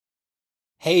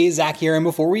Hey, Zach here, and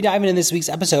before we dive into this week's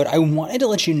episode, I wanted to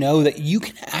let you know that you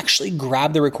can actually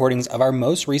grab the recordings of our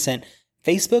most recent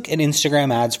Facebook and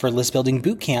Instagram ads for List Building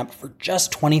Bootcamp for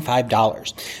just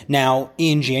 $25. Now,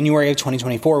 in January of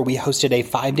 2024, we hosted a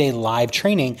 5-day live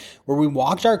training where we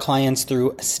walked our clients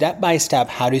through step-by-step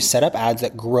how to set up ads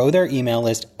that grow their email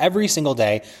list every single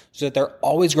day so that they're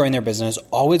always growing their business,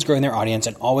 always growing their audience,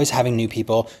 and always having new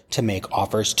people to make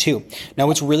offers to. Now,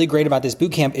 what's really great about this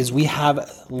bootcamp is we have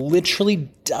literally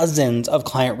dozens of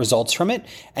client results from it,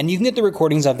 and you can get the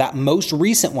recordings of that most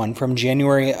recent one from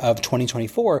January of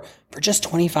 2024 for just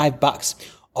 $25.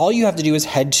 All you have to do is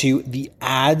head to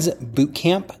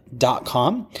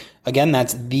theadsbootcamp.com. Again,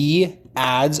 that's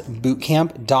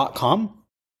theadsbootcamp.com.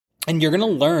 And you're going to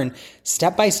learn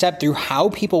step by step through how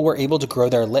people were able to grow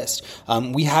their list.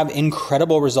 We have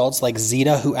incredible results like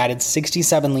Zeta, who added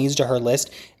 67 leads to her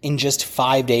list in just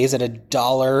 5 days at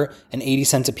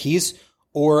 $1.80 a piece.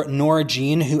 Or Nora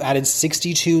Jean, who added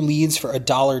 62 leads for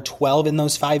 $1.12 in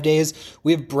those 5 days.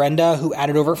 We have Brenda, who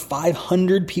added over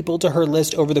 500 people to her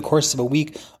list over the course of a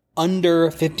week,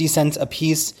 under 50 cents a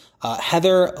piece.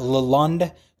 Heather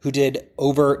Lalonde, who did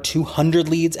over 200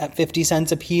 leads at 50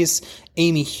 cents a piece.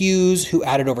 Amy Hughes, who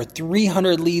added over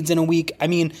 300 leads in a week. I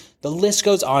mean, the list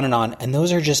goes on, and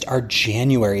those are just our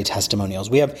January testimonials.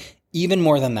 We have even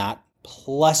more than that,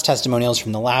 plus testimonials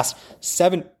from the last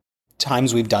 7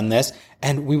 times we've done this,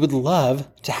 and we would love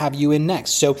to have you in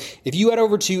next. So if you head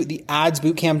over to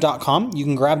theadsbootcamp.com, you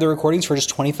can grab the recordings for just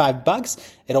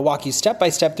 $25. It'll walk you step by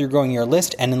step through growing your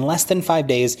list, and in less than 5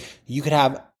 days, you could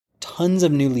have tons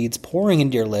of new leads pouring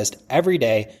into your list every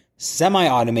day,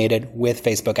 semi-automated with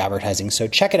Facebook advertising. So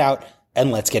check it out,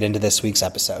 and let's get into this week's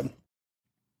episode.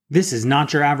 This is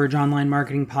Not Your Average Online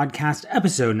Marketing Podcast,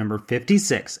 episode number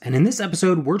 56. And in this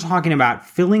episode, we're talking about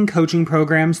filling coaching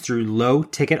programs through low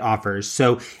ticket offers.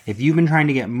 So if you've been trying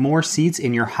to get more seats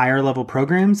in your higher level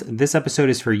programs, this episode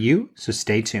is for you. So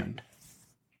stay tuned.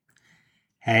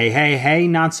 Hey,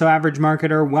 not so average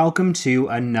marketer. Welcome to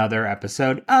another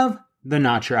episode of the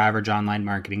Not Your Average Online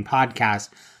Marketing Podcast.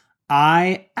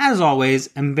 I, as always,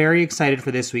 am very excited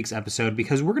for this week's episode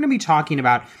because we're going to be talking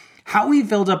about how we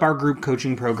filled up our group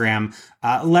coaching program,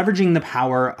 leveraging the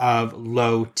power of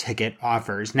low ticket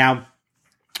offers. Now,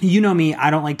 you know me,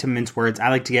 I don't like to mince words. I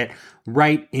like to get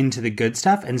right into the good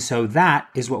stuff. And so that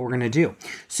is what we're going to do.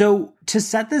 So to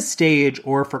set the stage,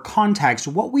 or for context,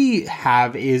 what we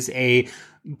have is a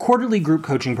quarterly group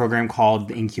coaching program called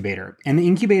the Incubator. And the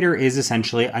Incubator is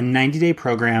essentially a 90-day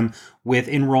program with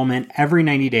enrollment every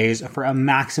 90 days for a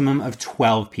maximum of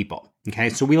 12 people.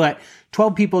 Okay, so we let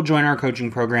 12 people join our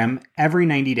coaching program every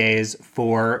 90 days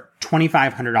for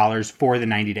 $2,500 for the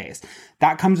 90 days.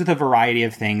 That comes with a variety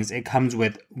of things. It comes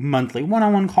with monthly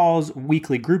one-on-one calls,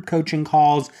 weekly group coaching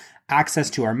calls, access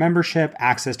to our membership,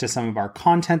 access to some of our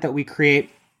content that we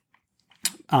create.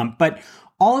 But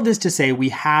all of this to say, we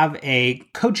have a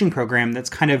coaching program that's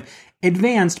kind of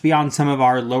advanced beyond some of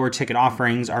our lower ticket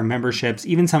offerings, our memberships,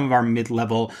 even some of our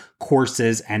mid-level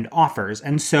courses and offers.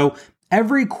 And so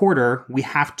every quarter, we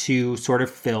have to sort of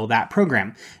fill that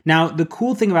program. Now, the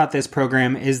cool thing about this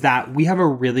program is that we have a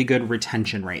really good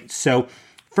retention rate. So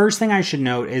first thing I should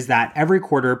note is that every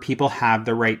quarter, people have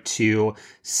the right to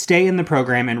stay in the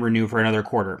program and renew for another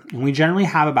quarter. And we generally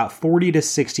have about 40 to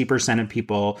 60% of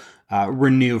people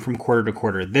renew from quarter to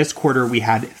quarter. This quarter, we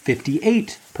had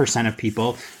 58% of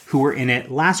people who were in it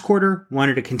last quarter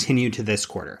wanted to continue to this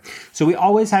quarter. So we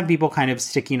always have people kind of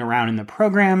sticking around in the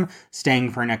program,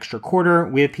 staying for an extra quarter.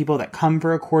 We have people that come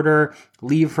for a quarter,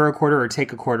 leave for a quarter, or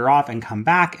take a quarter off and come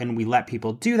back, and we let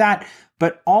people do that.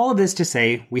 But all of this to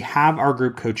say, we have our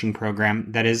group coaching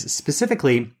program that is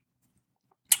specifically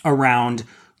around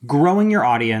growing your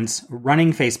audience,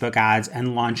 running Facebook ads,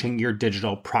 and launching your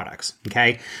digital products.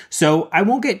 Okay. So I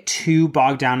won't get too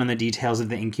bogged down on the details of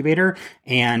the Incubator.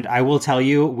 And I will tell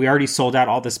you, we already sold out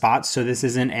all the spots. So this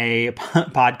isn't a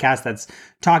podcast that's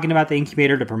talking about the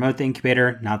Incubator to promote the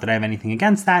Incubator. Not that I have anything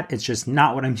against that. It's just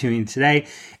not what I'm doing today.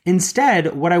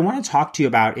 Instead, what I want to talk to you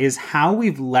about is how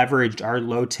we've leveraged our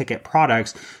low ticket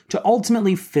products to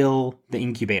ultimately fill the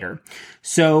Incubator.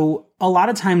 So a lot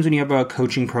of times when you have a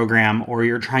coaching program or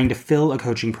you're trying to fill a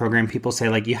coaching program, people say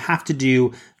like, you have to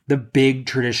do the big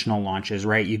traditional launches,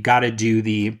 right? You've got to do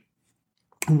the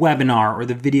webinar or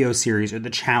the video series or the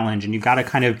challenge, and you've got to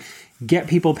kind of get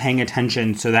people paying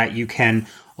attention so that you can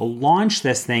launch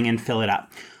this thing and fill it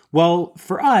up. Well,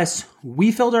 for us,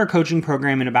 we filled our coaching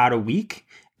program in about a week,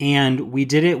 and we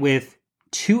did it with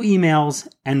 2 emails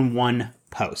and 1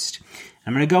 post.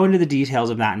 I'm going to go into the details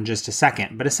of that in just a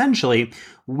second. But essentially,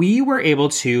 we were able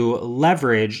to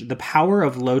leverage the power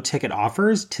of low ticket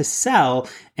offers to sell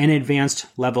an advanced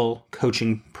level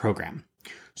coaching program.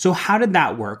 So how did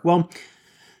that work? Well,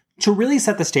 to really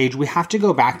set the stage, we have to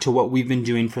go back to what we've been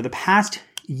doing for the past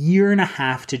year and a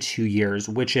half to 2 years,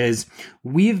 which is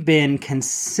we've been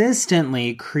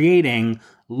consistently creating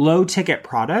low ticket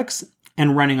products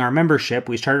and running our membership.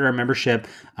 We started our membership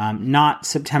not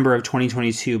September of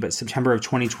 2022, but September of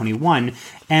 2021.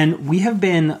 And we have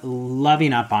been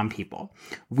loving up on people.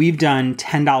 We've done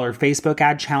 $10 Facebook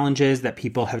ad challenges that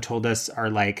people have told us are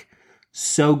like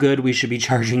so good. We should be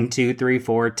charging 2, 3,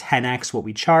 4, 10x what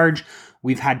we charge.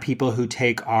 We've had people who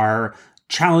take our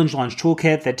challenge launch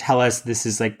toolkit that tell us this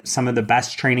is like some of the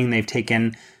best training they've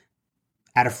taken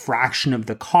at a fraction of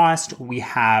the cost. We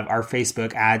have our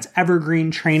Facebook ads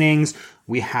evergreen trainings.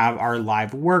 We have our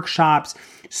live workshops.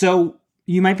 So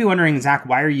you might be wondering, Zach,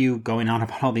 why are you going on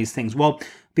about all these things? Well,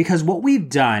 because what we've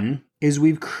done is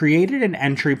we've created an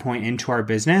entry point into our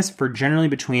business for generally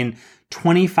between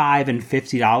 $25 and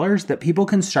 $50 that people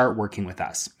can start working with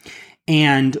us.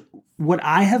 And what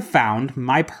I have found,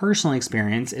 my personal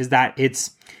experience, is that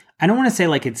I don't want to say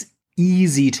like it's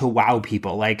easy to wow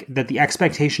people, like that the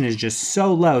expectation is just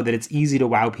so low that it's easy to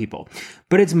wow people.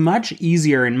 But it's much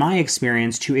easier, in my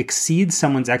experience, to exceed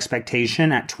someone's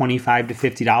expectation at $25 to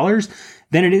 $50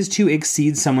 than it is to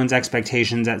exceed someone's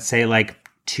expectations at, say, like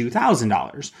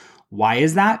 $2,000. Why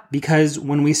is that? Because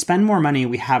when we spend more money,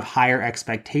 we have higher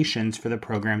expectations for the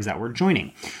programs that we're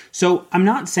joining. So I'm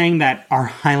not saying that our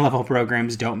high-level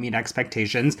programs don't meet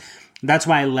expectations. That's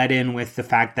why I led in with the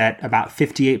fact that about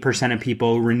 58% of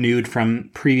people renewed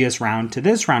from previous round to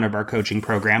this round of our coaching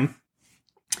program.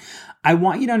 I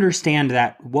want you to understand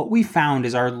that what we found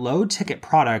is our low ticket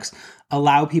products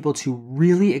allow people to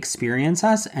really experience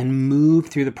us and move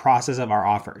through the process of our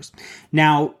offers.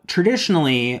 Now,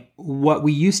 traditionally, what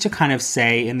we used to kind of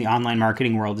say in the online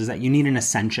marketing world is that you need an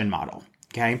ascension model,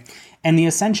 okay? And the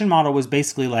ascension model was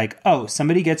basically like, oh,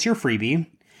 somebody gets your freebie,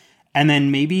 and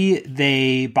then maybe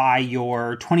they buy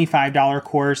your $25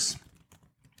 course,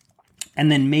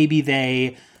 and then maybe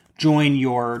they join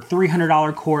your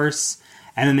 $300 course,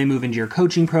 and then they move into your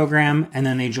coaching program, and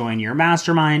then they join your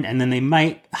mastermind, and then they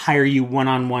might hire you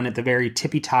one-on-one at the very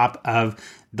tippy top of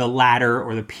the ladder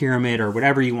or the pyramid or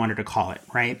whatever you wanted to call it,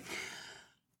 right?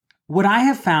 What I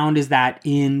have found is that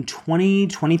in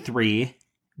 2023,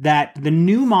 that the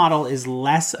new model is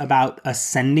less about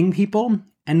ascending people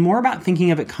and more about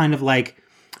thinking of it kind of like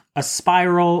a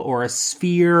spiral or a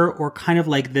sphere or kind of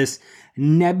like this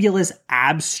nebulous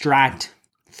abstract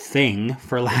thing,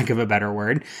 for lack of a better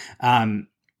word,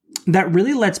 that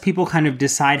really lets people kind of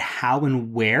decide how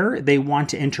and where they want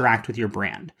to interact with your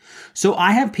brand. So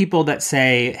I have people that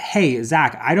say, hey,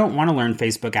 Zach, I don't want to learn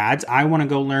Facebook ads. I want to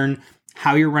go learn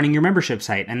how you're running your membership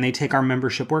site. And they take our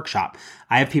membership workshop.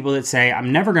 I have people that say,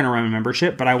 I'm never going to run a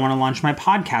membership, but I want to launch my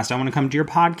podcast. I want to come to your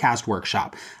podcast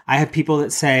workshop. I have people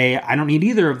that say, I don't need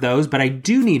either of those, but I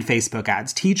do need Facebook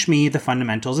ads. Teach me the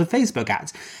fundamentals of Facebook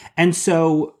ads. And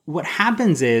so what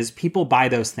happens is people buy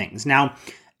those things. Now,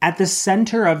 at the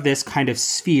center of this kind of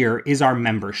sphere is our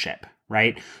membership,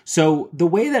 right? So the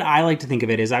way that I like to think of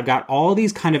it is I've got all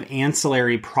these kind of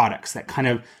ancillary products that kind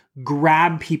of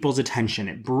grab people's attention.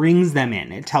 It brings them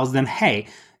in. It tells them, hey,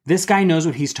 this guy knows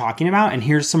what he's talking about, and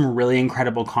here's some really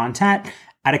incredible content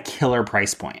at a killer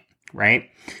price point, right?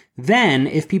 Then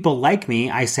if people like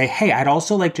me, I say, hey, I'd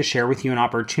also like to share with you an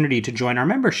opportunity to join our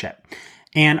membership.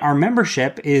 And our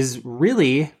membership is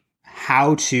really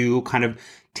how to kind of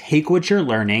take what you're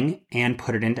learning and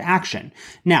put it into action.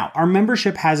 Now, our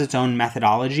membership has its own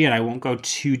methodology, and I won't go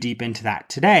too deep into that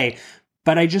today,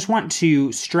 but I just want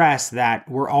to stress that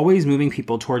we're always moving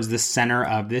people towards the center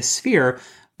of this sphere,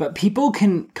 but people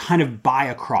can kind of buy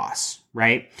across,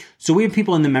 right? So we have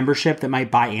people in the membership that might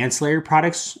buy ancillary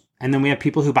products, and then we have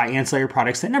people who buy ancillary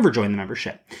products that never join the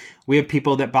membership. We have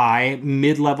people that buy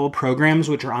mid-level programs,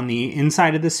 which are on the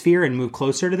inside of the sphere and move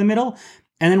closer to the middle.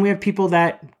 And then we have people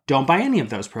that don't buy any of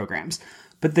those programs.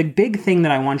 But the big thing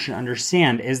that I want you to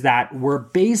understand is that we're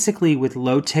basically, with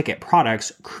low ticket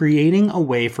products, creating a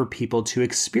way for people to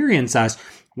experience us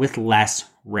with less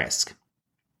risk.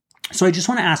 So I just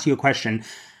want to ask you a question.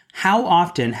 How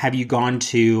often have you gone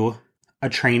to a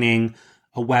training,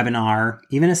 a webinar,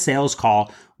 even a sales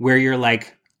call where you're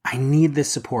like, I need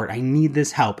this support, I need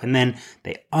this help, and then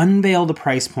they unveil the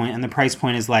price point and the price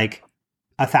point is like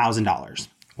 $1,000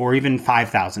 or even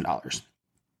 $5,000.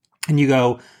 And you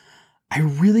go, I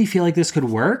really feel like this could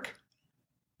work,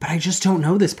 but I just don't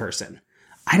know this person.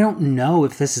 I don't know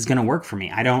if this is going to work for me.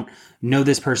 I don't know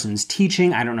this person's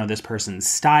teaching. I don't know this person's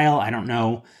style. I don't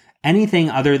know Anything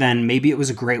other than maybe it was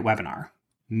a great webinar.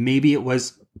 Maybe it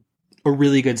was a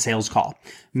really good sales call.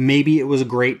 Maybe it was a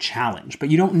great challenge, but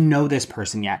you don't know this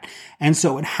person yet. And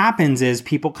so what happens is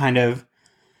people kind of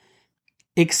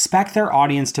expect their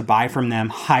audience to buy from them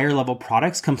higher level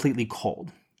products completely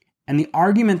cold. And the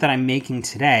argument that I'm making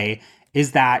today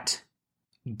is that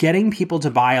getting people to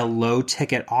buy a low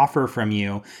ticket offer from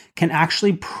you can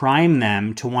actually prime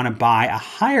them to want to buy a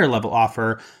higher level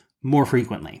offer more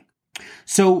frequently.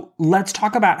 So let's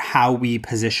talk about how we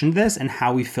positioned this and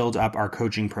how we filled up our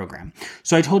coaching program.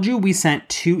 So I told you we sent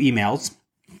 2 emails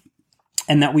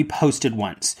and that we posted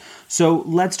once. So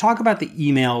let's talk about the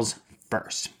emails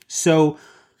first. So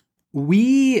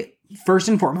we first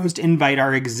and foremost invite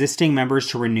our existing members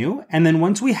to renew. And then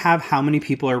once we have how many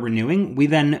people are renewing, we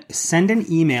then send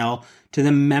an email to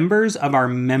the members of our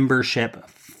membership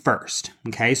first.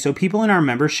 Okay. So people in our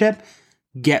membership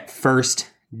get first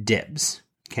dibs.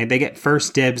 Okay. They get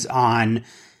first dibs on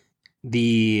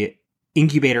the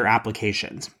incubator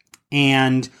applications.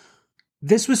 And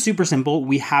this was super simple.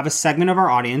 We have a segment of our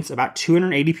audience, about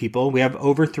 280 people. We have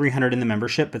over 300 in the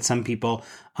membership, but some people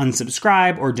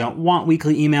unsubscribe or don't want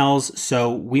weekly emails.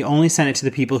 So we only send it to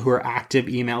the people who are active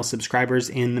email subscribers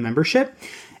in the membership.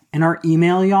 And our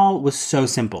email, y'all, was so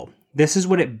simple. This is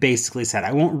what it basically said.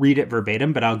 I won't read it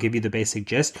verbatim, but I'll give you the basic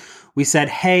gist. We said,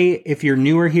 hey, if you're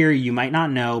newer here, you might not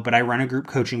know, but I run a group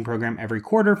coaching program every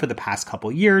quarter for the past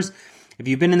couple years. If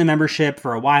you've been in the membership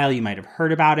for a while, you might have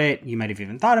heard about it. You might have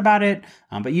even thought about it,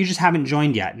 but you just haven't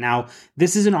joined yet. Now,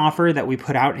 this is an offer that we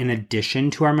put out in addition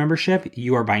to our membership.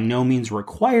 You are by no means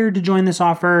required to join this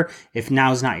offer. If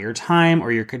now's not your time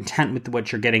or you're content with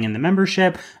what you're getting in the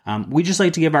membership, we just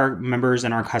like to give our members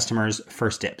and our customers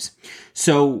first dibs.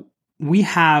 So we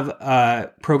have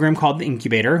a program called The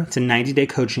Incubator. It's a 90-day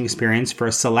coaching experience for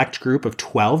a select group of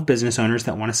 12 business owners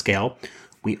that want to scale.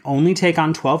 We only take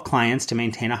on 12 clients to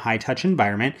maintain a high-touch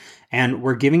environment, and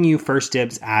we're giving you first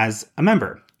dibs as a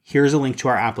member. Here's a link to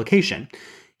our application.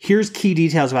 Here's key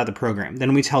details about the program.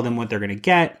 Then we tell them what they're going to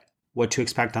get, what to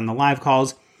expect on the live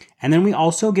calls, and then we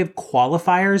also give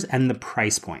qualifiers and the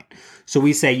price point. So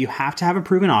we say you have to have a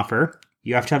proven offer,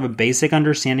 you have to have a basic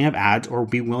understanding of ads or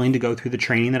be willing to go through the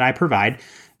training that I provide,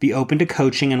 be open to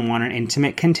coaching and want an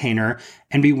intimate container,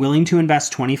 and be willing to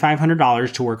invest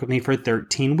 $2,500 to work with me for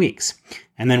 13 weeks.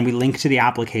 And then we link to the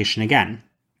application again.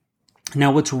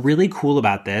 Now, what's really cool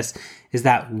about this is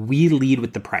that we lead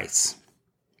with the price.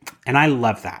 And I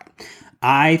love that.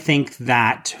 I think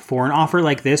that for an offer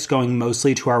like this, going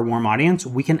mostly to our warm audience,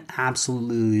 we can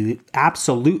absolutely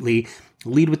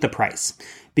lead with the price.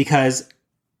 Because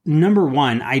number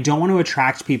one, I don't want to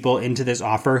attract people into this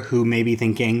offer who may be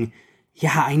thinking,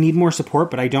 yeah, I need more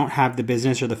support, but I don't have the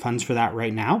business or the funds for that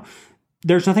right now.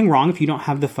 There's nothing wrong if you don't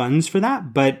have the funds for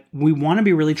that, but we want to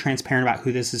be really transparent about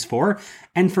who this is for.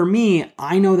 And for me,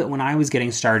 I know that when I was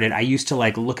getting started, I used to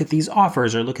look at these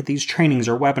offers or look at these trainings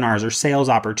or webinars or sales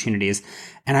opportunities,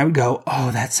 and I would go,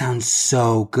 oh, that sounds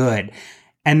so good.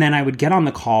 And then I would get on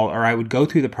the call or I would go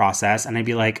through the process and I'd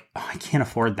be like, oh, I can't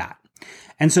afford that.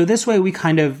 And so this way we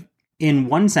kind of, in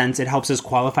one sense, it helps us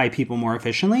qualify people more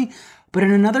efficiently. But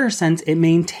in another sense, it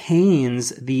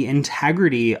maintains the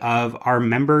integrity of our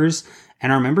members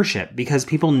and our membership because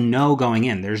people know going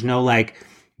in. There's no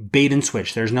bait and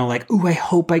switch. There's no ooh, I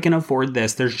hope I can afford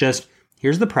this. There's just,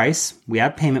 here's the price. We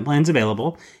have payment plans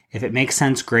available. If it makes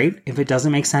sense, great. If it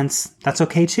doesn't make sense, that's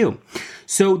okay too.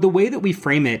 So the way that we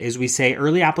frame it is we say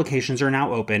early applications are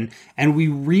now open and we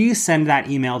resend that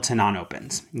email to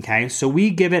non-opens. Okay. So we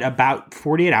give it about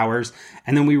 48 hours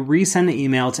and then we resend the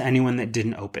email to anyone that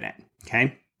didn't open it.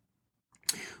 Okay.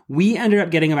 We ended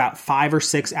up getting about 5 or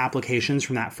 6 applications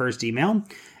from that first email.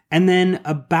 And then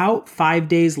about 5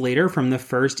 days later from the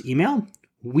first email,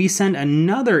 we send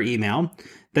another email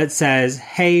that says,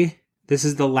 hey, this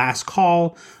is the last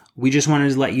call. We just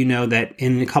wanted to let you know that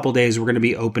in a couple days, we're going to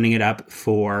be opening it up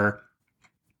for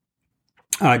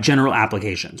general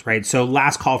applications, right? So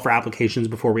last call for applications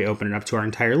before we open it up to our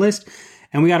entire list.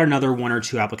 And we got another 1 or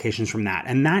 2 applications from that.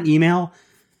 And that email,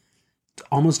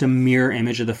 almost a mirror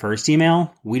image of the first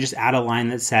email. We just add a line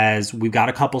that says, we've got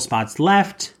a couple spots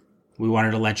left. We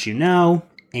wanted to let you know.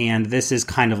 And this is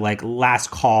kind of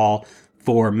last call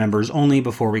for members only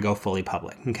before we go fully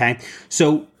public. Okay.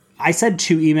 So I said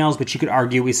 2 emails, but you could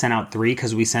argue we sent out 3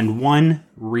 because we send 1,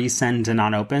 resend to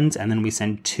non-opens, and then we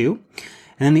send 2.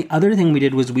 And then the other thing we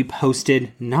did was we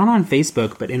posted not on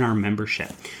Facebook, but in our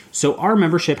membership. So our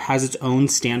membership has its own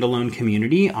standalone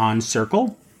community on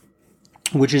Circle,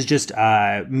 which is just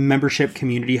a membership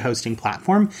community hosting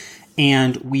platform.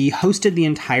 And we hosted the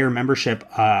entire membership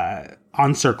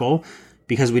on Circle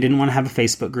because we didn't want to have a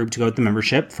Facebook group to go with the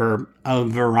membership for a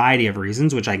variety of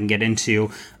reasons, which I can get into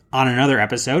on another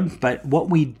episode. But what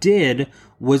we did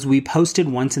was we posted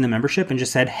once in the membership and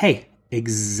just said, hey,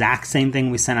 exact same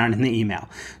thing we sent out in the email.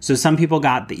 So some people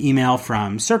got the email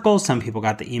from Circle, some people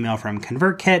got the email from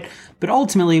ConvertKit, but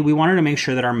ultimately we wanted to make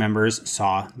sure that our members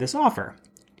saw this offer.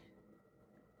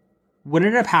 What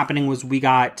ended up happening was we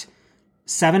got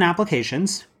 7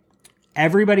 applications.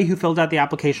 Everybody who filled out the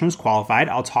application was qualified.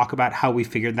 I'll talk about how we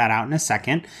figured that out in a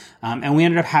second. And we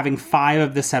ended up having 5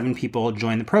 of the 7 people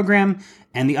join the program,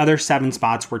 and the other 7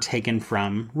 spots were taken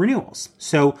from renewals.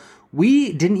 So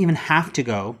we didn't even have to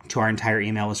go to our entire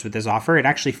email list with this offer. It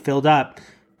actually filled up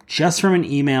just from an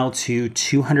email to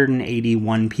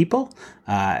 281 people,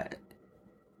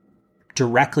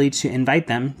 directly to invite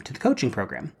them to the coaching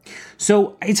program.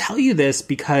 So I tell you this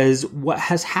because what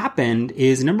has happened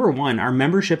is, number one, our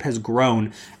membership has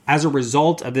grown as a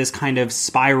result of this kind of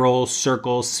spiral,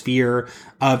 circle, sphere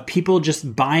of people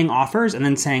just buying offers and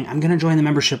then saying, I'm going to join the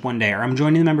membership one day, or I'm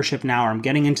joining the membership now, or I'm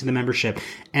getting into the membership.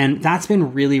 And that's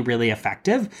been really, really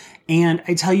effective. And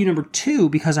I tell you, number two,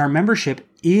 because our membership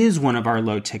is one of our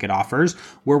low ticket offers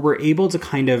where we're able to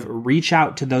kind of reach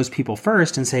out to those people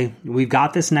first and say, we've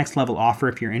got this next level offer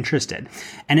if you're interested.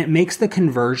 And it makes the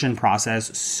conversion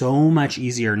process so much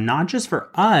easier, not just for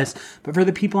us, but for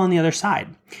the people on the other side.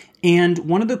 And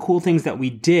one of the cool things that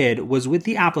we did was with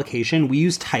the application, we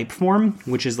used Typeform,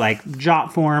 which is like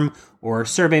Jotform or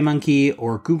SurveyMonkey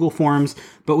or Google Forms.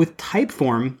 But with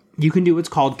Typeform, you can do what's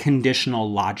called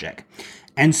conditional logic.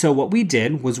 And so what we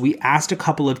did was we asked a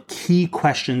couple of key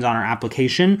questions on our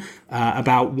application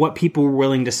about what people were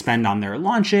willing to spend on their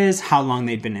launches, how long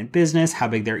they'd been in business, how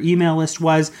big their email list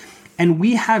was. And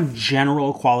we have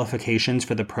general qualifications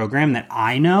for the program that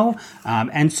I know.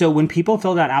 And so when people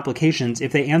filled out applications,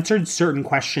 if they answered certain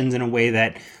questions in a way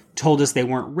that told us they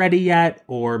weren't ready yet,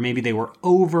 or maybe they were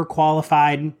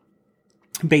overqualified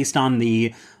based on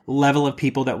the level of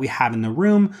people that we have in the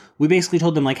room, we basically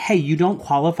told them like, hey, you don't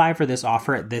qualify for this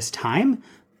offer at this time,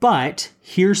 but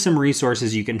here's some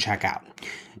resources you can check out.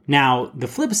 Now, the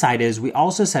flip side is we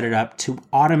also set it up to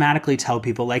automatically tell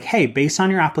people like, hey, based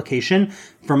on your application,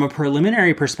 from a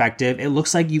preliminary perspective, it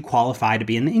looks like you qualify to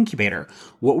be in the incubator.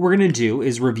 What we're going to do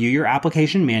is review your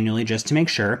application manually just to make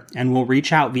sure, and we'll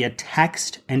reach out via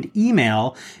text and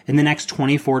email in the next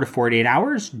 24 to 48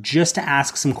 hours just to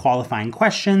ask some qualifying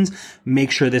questions,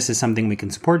 make sure this is something we can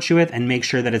support you with, and make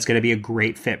sure that it's going to be a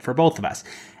great fit for both of us.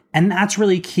 And that's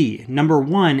really key. Number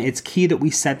one, it's key that we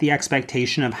set the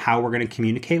expectation of how we're going to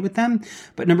communicate with them.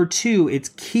 But number two, it's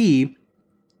key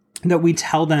that we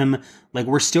tell them, like,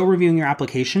 we're still reviewing your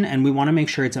application and we want to make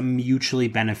sure it's a mutually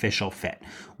beneficial fit.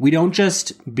 We don't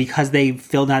just, because they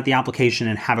filled out the application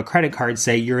and have a credit card,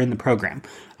 say you're in the program.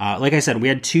 Like I said, we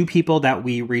had 2 people that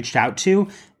we reached out to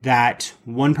that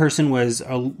one person was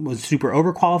super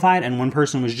overqualified and one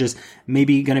person was just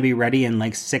maybe going to be ready in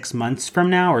like 6 months from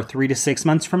now or 3 to 6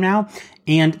 months from now.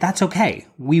 And that's okay.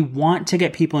 We want to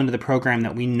get people into the program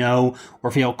that we know or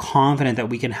feel confident that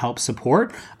we can help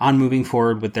support on moving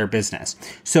forward with their business.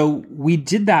 So we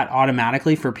did that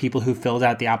automatically for people who filled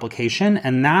out the application.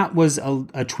 And that was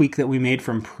a tweak that we made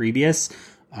from previous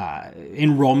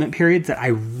enrollment periods that I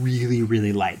really,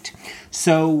 really liked.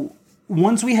 So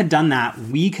once we had done that,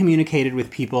 we communicated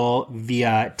with people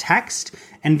via text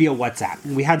and via WhatsApp.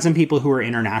 We had some people who were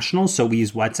international, so we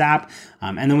used WhatsApp.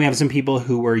 And then we have some people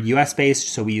who were US based,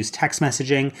 so we used text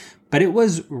messaging. But it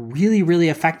was really, really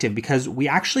effective because we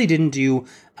actually didn't do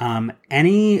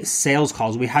any sales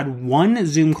calls. We had one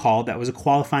Zoom call that was a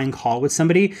qualifying call with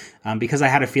somebody because I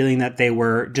had a feeling that they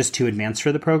were just too advanced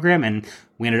for the program, and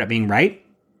we ended up being right.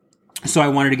 So I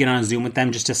wanted to get on a Zoom with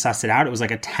them just to suss it out. It was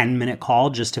like a 10-minute call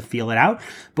just to feel it out.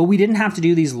 But we didn't have to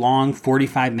do these long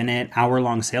 45-minute,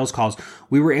 hour-long sales calls.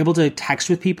 We were able to text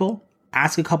with people,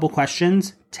 ask a couple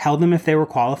questions, tell them if they were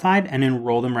qualified, and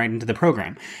enroll them right into the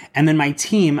program. And then my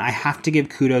team, I have to give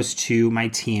kudos to my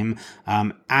team.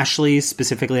 Ashley,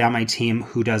 specifically on my team,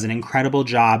 who does an incredible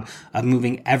job of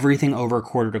moving everything over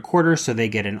quarter to quarter. So they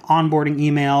get an onboarding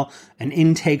email, an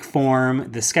intake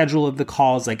form, the schedule of the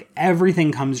calls, like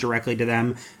everything comes directly to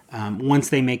them once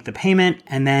they make the payment.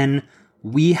 And then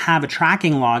we have a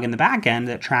tracking log in the back end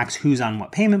that tracks who's on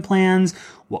what payment plans,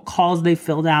 what calls they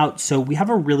filled out. So we have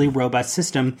a really robust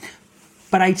system.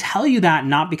 But I tell you that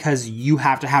not because you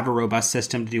have to have a robust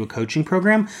system to do a coaching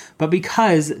program, but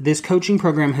because this coaching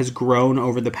program has grown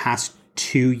over the past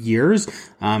 2 years,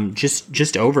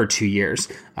 just over 2 years.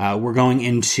 We're going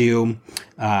into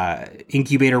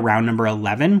incubator round number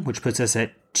 11, which puts us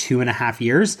at 2.5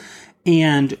 years.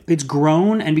 And it's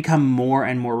grown and become more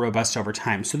and more robust over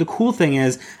time. So the cool thing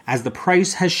is, as the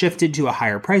price has shifted to a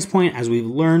higher price point, as we've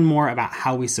learned more about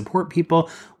how we support people,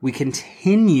 we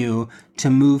continue to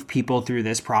move people through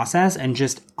this process and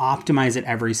just optimize it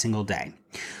every single day.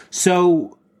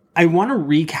 So I want to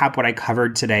recap what I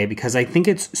covered today because I think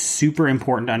it's super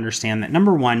important to understand that,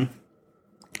 number one,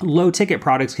 low ticket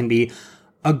products can be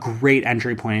a great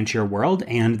entry point into your world.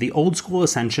 And the old school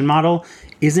ascension model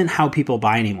isn't how people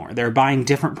buy anymore. They're buying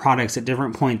different products at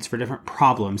different points for different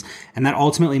problems. And that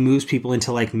ultimately moves people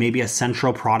into like maybe a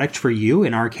central product for you.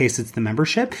 In our case, it's the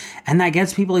membership. And that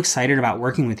gets people excited about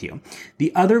working with you.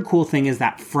 The other cool thing is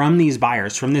that from these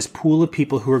buyers, from this pool of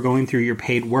people who are going through your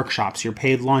paid workshops, your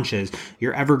paid launches,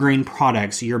 your evergreen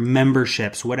products, your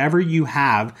memberships, whatever you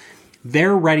have,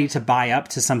 they're ready to buy up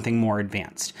to something more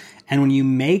advanced. And when you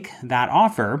make that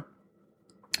offer,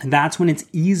 that's when it's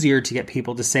easier to get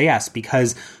people to say yes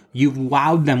because you've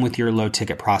wowed them with your low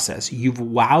ticket process. You've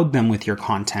wowed them with your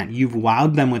content. You've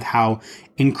wowed them with how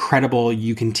incredible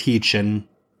you can teach and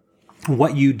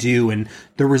what you do and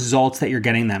the results that you're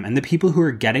getting them. And the people who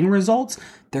are getting results,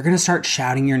 they're going to start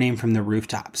shouting your name from the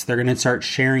rooftops. They're going to start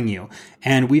sharing you.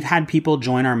 And we've had people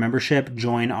join our membership,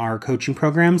 join our coaching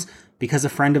programs because a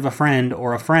friend of a friend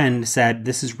or a friend said,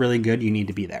 this is really good. You need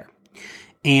to be there.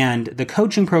 And the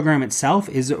coaching program itself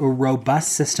is a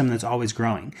robust system that's always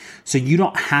growing. So you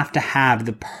don't have to have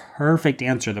the perfect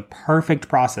answer, the perfect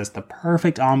process, the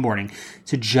perfect onboarding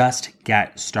to just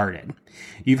get started.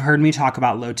 You've heard me talk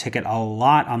about low ticket a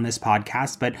lot on this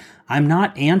podcast, but I'm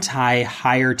not anti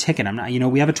higher ticket. I'm not,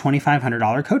 we have a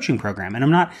 $2,500 coaching program and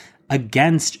I'm not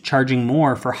against charging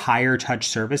more for higher touch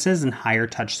services and higher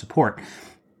touch support.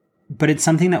 But it's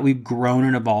something that we've grown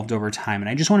and evolved over time. And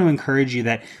I just want to encourage you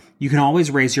that you can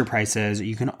always raise your prices.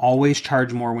 You can always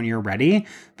charge more when you're ready.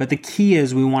 But the key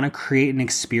is we want to create an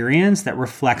experience that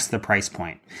reflects the price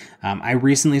point. I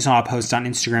recently saw a post on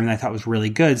Instagram that I thought was really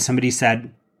good. Somebody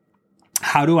said,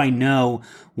 how do I know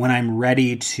when I'm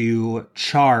ready to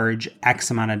charge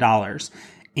X amount of dollars?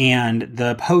 And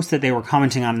the post that they were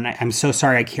commenting on, and I'm so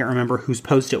sorry, I can't remember whose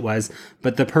post it was,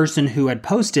 but the person who had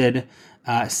posted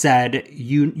said,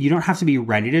 you don't have to be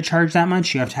ready to charge that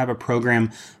much. You have to have a program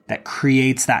that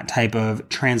creates that type of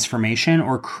transformation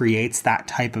or creates that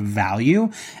type of value.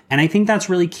 And I think that's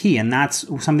really key. And that's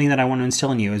something that I want to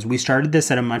instill in you is we started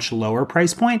this at a much lower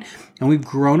price point and we've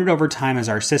grown it over time as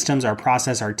our systems, our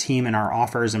process, our team, and our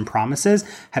offers and promises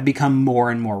have become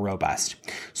more and more robust.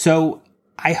 So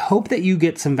I hope that you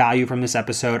get some value from this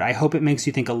episode. I hope it makes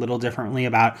you think a little differently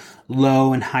about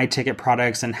low and high ticket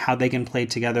products and how they can play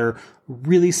together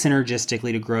really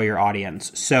synergistically to grow your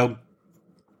audience. So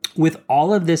with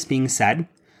all of this being said,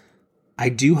 I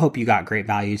do hope you got great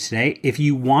value today. If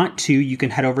you want to, you can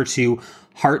head over to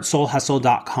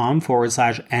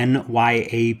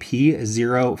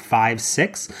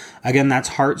heartsoulhustle.com/NYAP056. Again, that's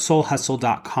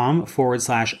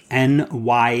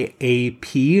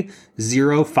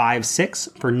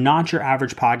heartsoulhustle.com/NYAP056 for Not Your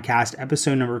Average Podcast,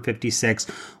 episode number 56.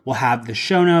 We'll have the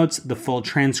show notes, the full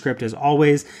transcript as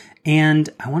always. And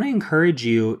I want to encourage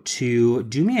you to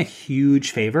do me a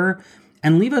huge favor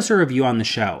and leave us a review on the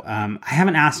show. I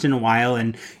haven't asked in a while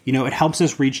and, it helps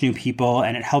us reach new people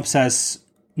and it helps us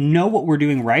know what we're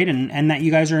doing right and that you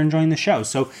guys are enjoying the show.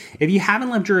 So if you haven't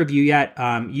left a review yet,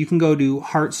 you can go to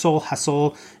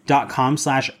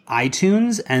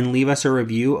heartsoulhustle.com/iTunes and leave us a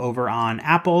review over on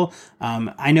Apple.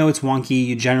 I know it's wonky.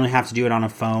 You generally have to do it on a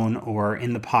phone or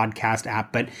in the podcast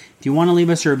app, but if you want to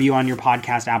leave us a review on your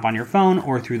podcast app on your phone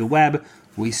or through the web,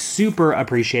 we super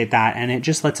appreciate that. And it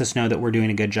just lets us know that we're doing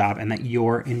a good job and that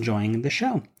you're enjoying the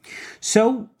show.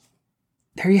 So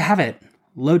there you have it.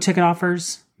 Low ticket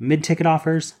offers, mid-ticket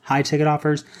offers, high-ticket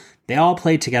offers, they all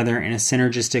play together in a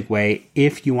synergistic way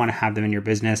if you want to have them in your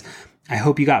business. I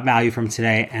hope you got value from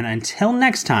today. And until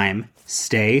next time,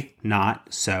 stay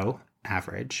not so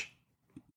average.